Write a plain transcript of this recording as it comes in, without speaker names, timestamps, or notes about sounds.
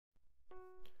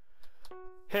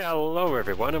Hello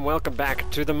everyone and welcome back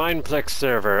to the Mineplex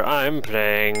server. I'm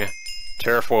playing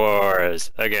Turf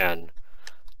Wars again.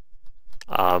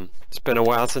 It's been a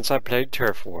while since I played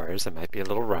Turf Wars. I might be a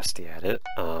little rusty at it.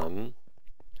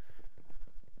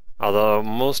 Although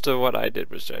most of what I did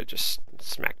was I just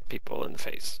smacked people in the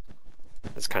face.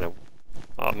 That's kind of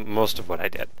most of what I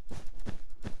did.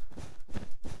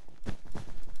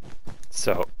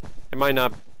 So it might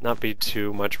not be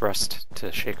too much rust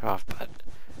to shake off, but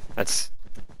that's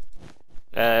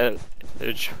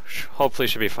hopefully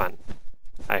should be fun.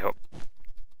 I hope.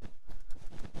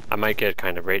 I might get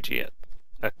kind of ragey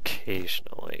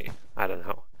occasionally. I don't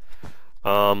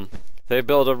know. They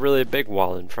built a really big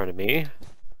wall in front of me.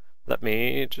 Let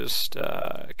me just,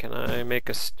 can I make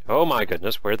a oh my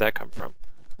goodness, where'd that come from?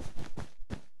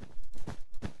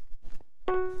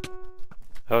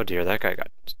 Oh dear, that guy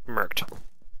got murked.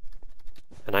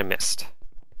 And I missed.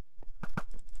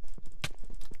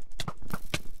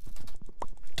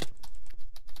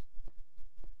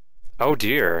 Oh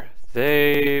dear,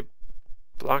 they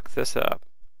blocked this up.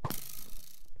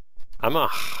 I'm gonna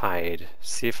hide,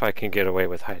 see if I can get away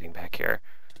with hiding back here,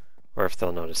 or if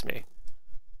they'll notice me.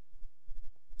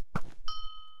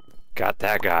 Got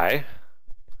that guy.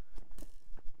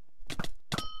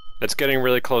 It's getting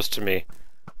really close to me.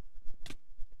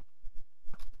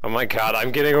 Oh my god,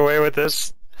 I'm getting away with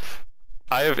this.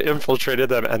 I have infiltrated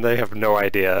them and they have no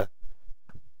idea.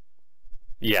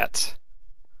 Yet.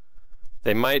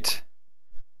 They might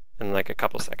in like a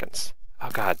couple seconds. Oh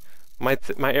god, my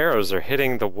arrows are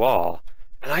hitting the wall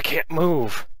and I can't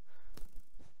move.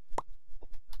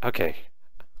 Okay.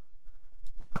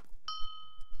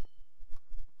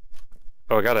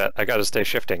 Oh, I gotta stay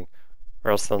shifting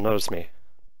or else they'll notice me.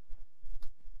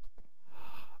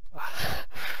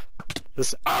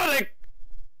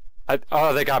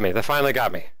 They got me. They finally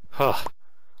got me. Oh.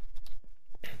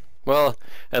 Well,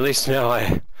 at least now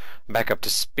I'm back up to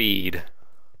speed.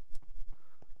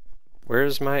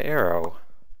 Where's my arrow?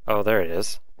 Oh, there it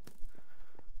is.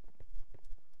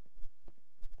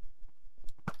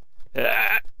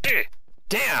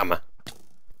 Damn!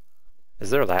 Is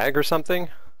there lag or something?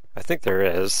 I think there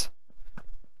is.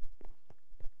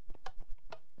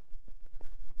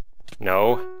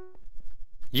 No.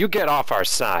 You get off our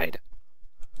side.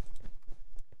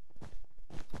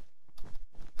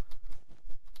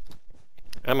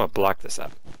 I'm gonna block this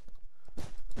up.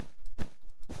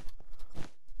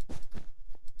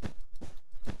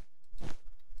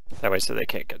 That way so they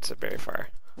can't get so very far.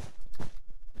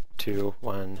 2,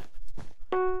 1.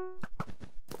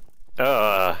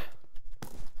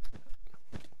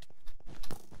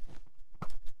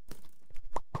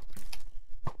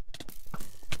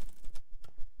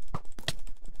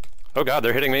 Oh god,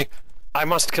 they're hitting me. I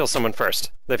must kill someone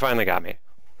first. They finally got me.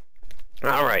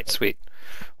 Alright, sweet.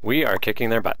 We are kicking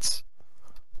their butts.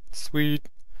 Sweet.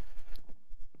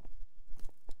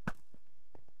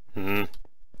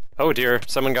 Oh dear,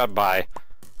 someone got by.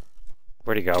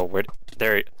 Where'd he go?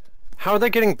 There. How are they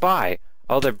getting by?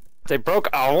 Oh, they broke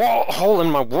a hole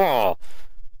in my wall.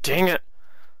 Dang it.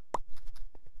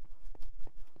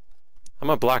 I'm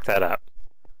gonna block that up.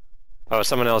 Oh,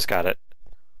 someone else got it.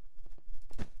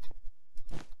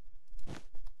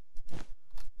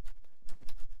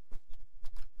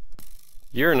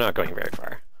 You're not going very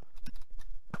far.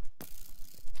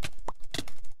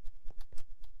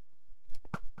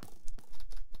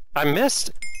 I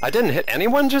missed? I didn't hit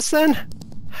anyone just then?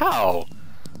 How?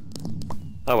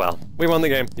 Oh well, we won the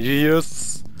game.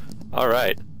 Yes!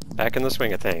 Alright, back in the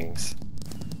swing of things.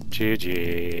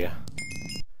 GG.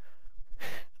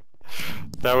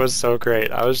 That was so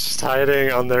great. I was just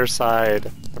hiding on their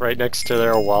side, right next to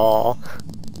their wall,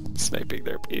 sniping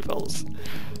their peoples.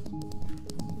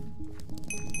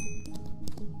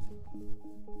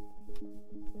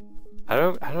 I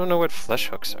don't know what flesh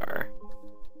hooks are.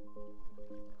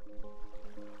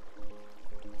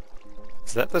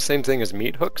 Is that the same thing as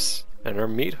meat hooks? And are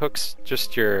meat hooks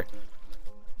just your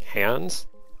hands?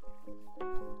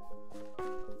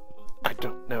 I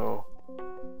don't know.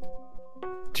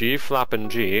 G floppin'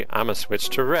 G, I'ma switch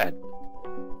to red.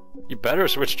 You better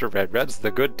switch to red. Red's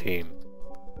the good team.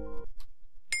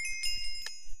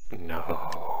 No.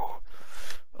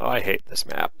 Oh, I hate this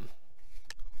map.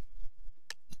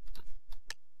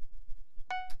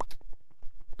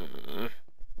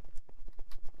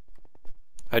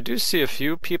 I do see a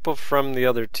few people from the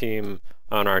other team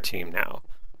on our team now.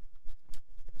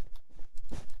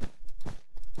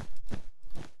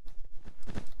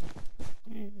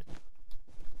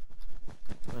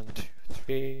 One, two,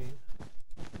 three.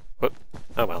 Whoop.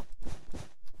 Oh well.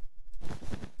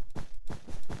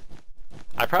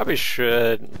 probably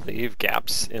should leave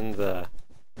gaps in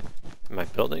my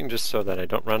building just so that I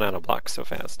don't run out of blocks so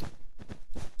fast.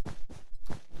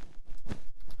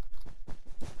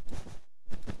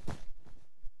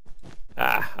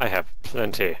 Ah, I have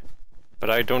plenty, but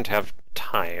I don't have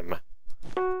time.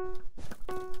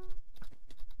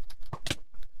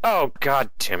 Oh, god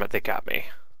damn it, they got me.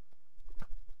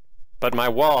 But my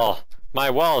wall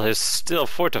is still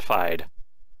fortified.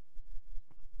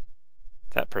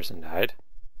 That person died.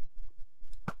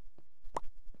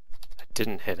 I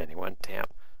didn't hit anyone, damn.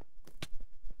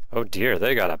 Oh dear,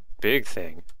 they got a big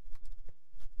thing.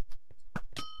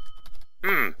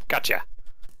 Gotcha.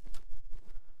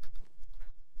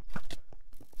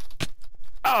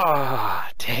 Ah,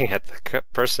 oh, dang it, the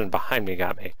person behind me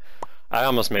got me. I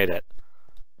almost made it.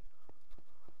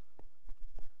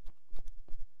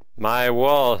 My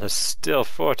wall is still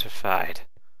fortified.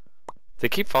 They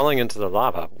keep falling into the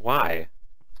lava. Why?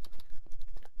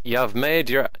 You've made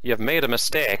a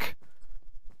mistake.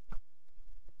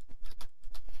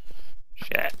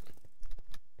 Shit.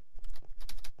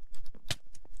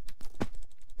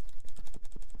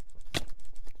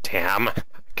 Damn. I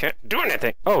can't do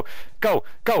anything. Oh, go,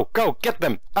 go, go, get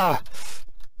them. Ah.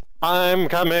 I'm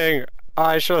coming.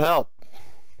 I shall help.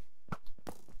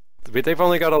 They've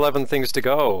only got 11 things to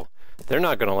go. They're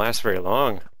not going to last very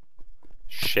long.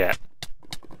 Shit.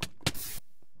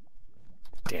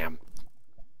 Damn.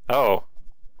 Oh.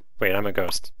 Wait, I'm a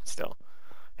ghost still.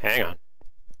 Hang on.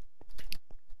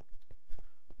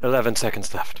 11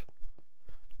 seconds left.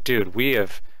 Dude, we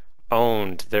have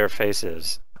owned their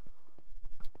faces.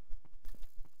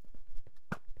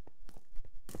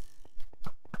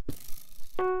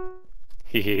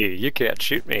 Hehe, you can't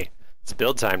shoot me. It's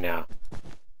build time now.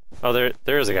 Oh,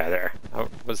 there's a guy there. I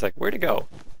was like, where'd he go?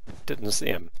 Didn't see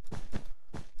him.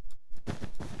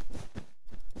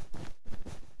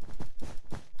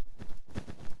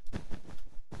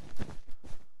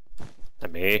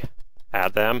 Let me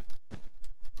add them.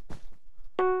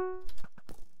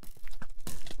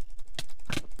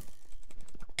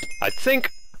 I think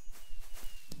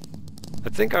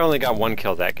I only got one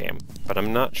kill that game, but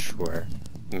I'm not sure.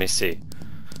 Let me see.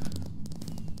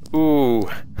 Ooh,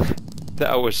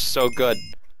 that was so good.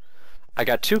 I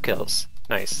got 2 kills.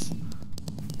 Nice.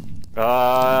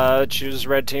 Choose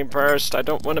red team first. I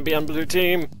don't want to be on blue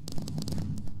team.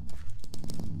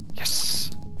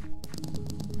 Yes.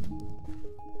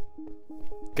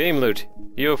 Game loot.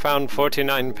 You found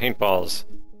 49 paintballs.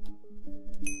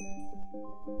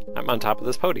 I'm on top of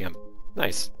this podium.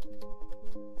 Nice.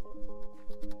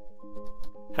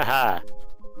 Haha.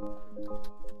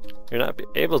 You're not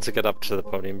able to get up to the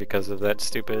podium because of that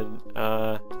stupid,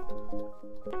 the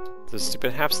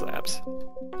stupid half slabs.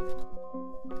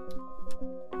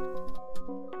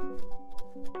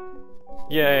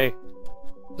 Yay.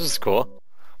 This is cool.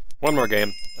 One more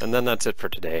game, and then that's it for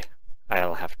today.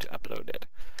 I'll have to upload it.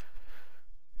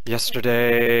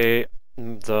 Yesterday,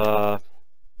 the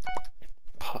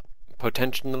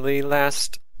potentially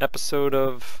last episode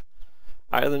of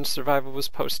Island Survival was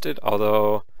posted,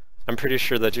 although I'm pretty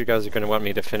sure that you guys are going to want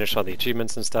me to finish all the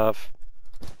achievements and stuff,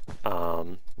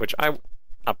 which I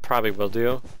probably will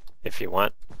do, if you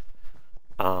want.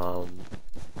 I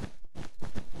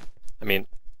mean,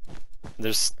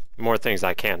 there's more things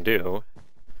I can do,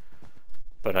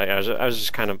 but I was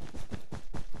just kind of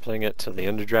playing it till the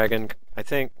Ender Dragon, I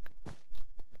think,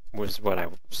 was what I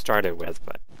started with,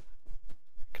 but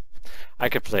I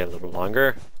could play a little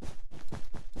longer.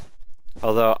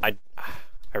 Although I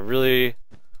really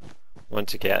want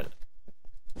to get...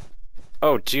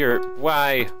 Oh dear,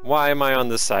 why am I on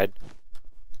this side?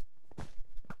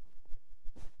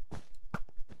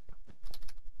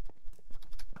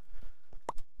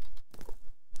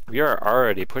 We are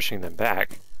already pushing them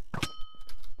back.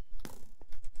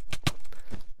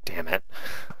 Damn it.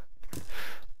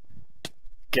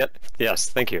 Yes,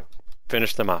 thank you.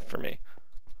 Finish them off for me.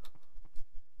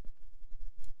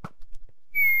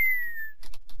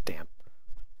 Damn.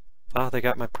 Oh, they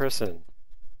got my person.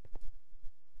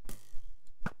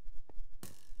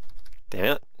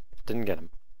 Damn it. Didn't get him.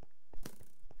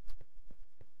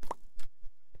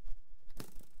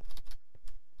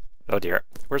 Oh dear.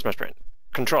 Where's my sprint?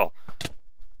 Control.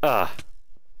 I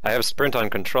have sprint on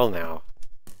control now.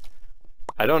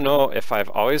 I don't know if I've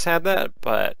always had that,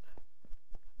 but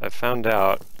I've found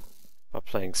out while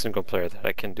playing single player that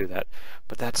I can do that.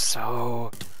 But that's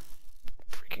so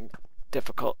freaking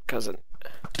difficult, cousin.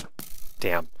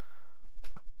 Damn.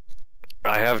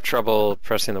 I have trouble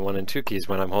pressing the 1 and 2 keys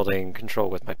when I'm holding control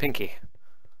with my pinky.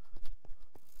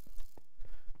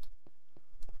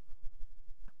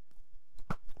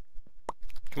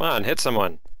 Come on, hit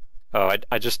someone. Oh,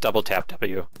 I just double tapped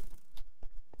W.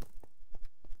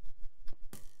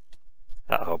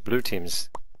 Uh-oh, blue team's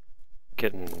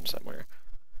getting somewhere.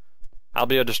 I'll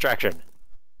be a distraction.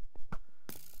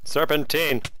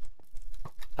 Serpentine!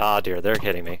 Ah, dear, they're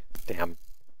hitting me. Damn.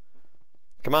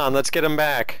 Come on, let's get him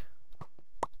back.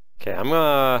 Okay, I'm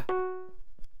gonna...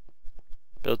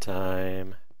 build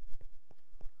time.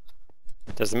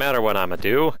 Doesn't matter what I'm gonna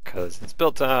do, because it's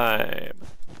build time.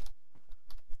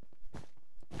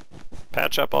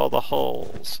 Patch up all the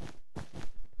holes.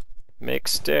 Make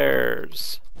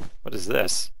stairs. What is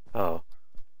this? Oh.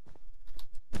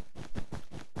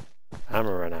 I'm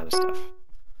gonna run out of stuff.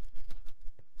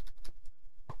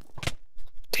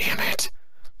 Damn it!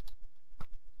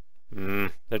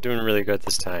 They're doing really good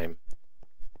this time.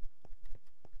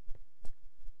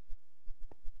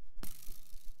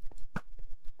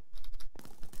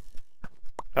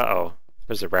 Uh-oh.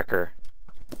 There's a wrecker.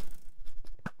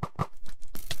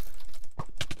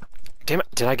 Damn it!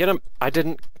 Did I get him? I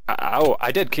didn't... Oh,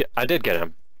 I did get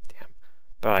him. Damn.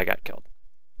 But I got killed.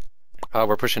 Oh,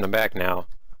 we're pushing him back now.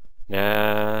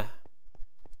 Nah.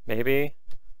 Maybe?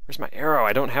 Where's my arrow?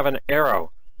 I don't have an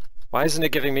arrow. Why isn't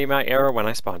it giving me my arrow when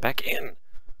I spawn back in?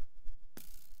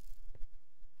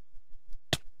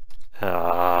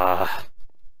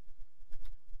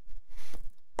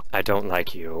 I don't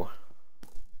like you.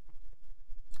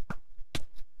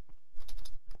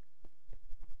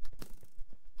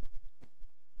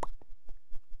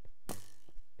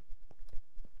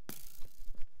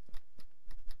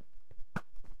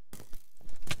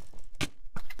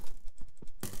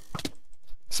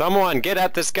 Someone get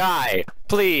at this guy,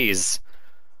 please.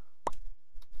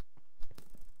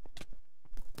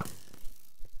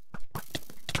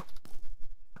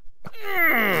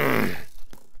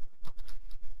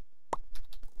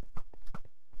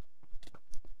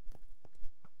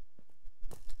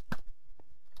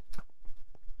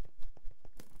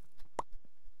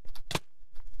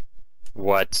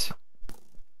 What?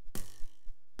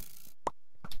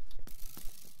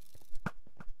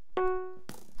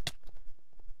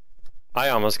 I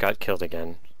almost got killed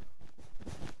again.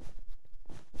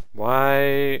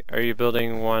 Why are you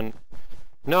building one?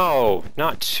 No,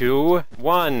 not two.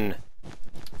 One.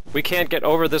 We can't get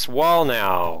over this wall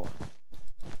now.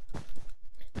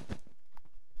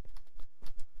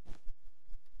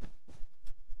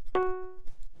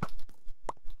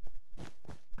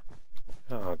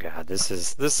 Oh god, this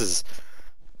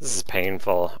is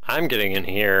painful. I'm getting in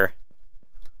here.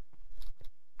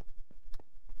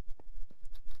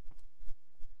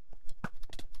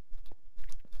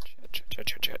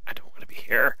 Shit. I don't want to be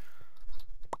here.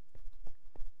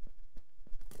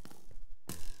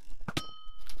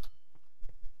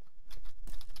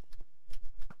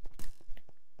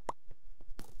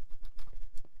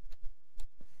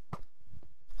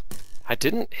 I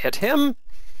didn't hit him?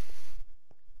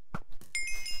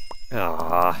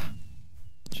 Ah,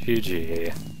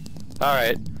 GG.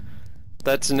 Alright,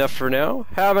 that's enough for now.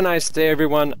 Have a nice day,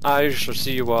 everyone. I shall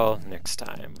see you all next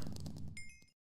time.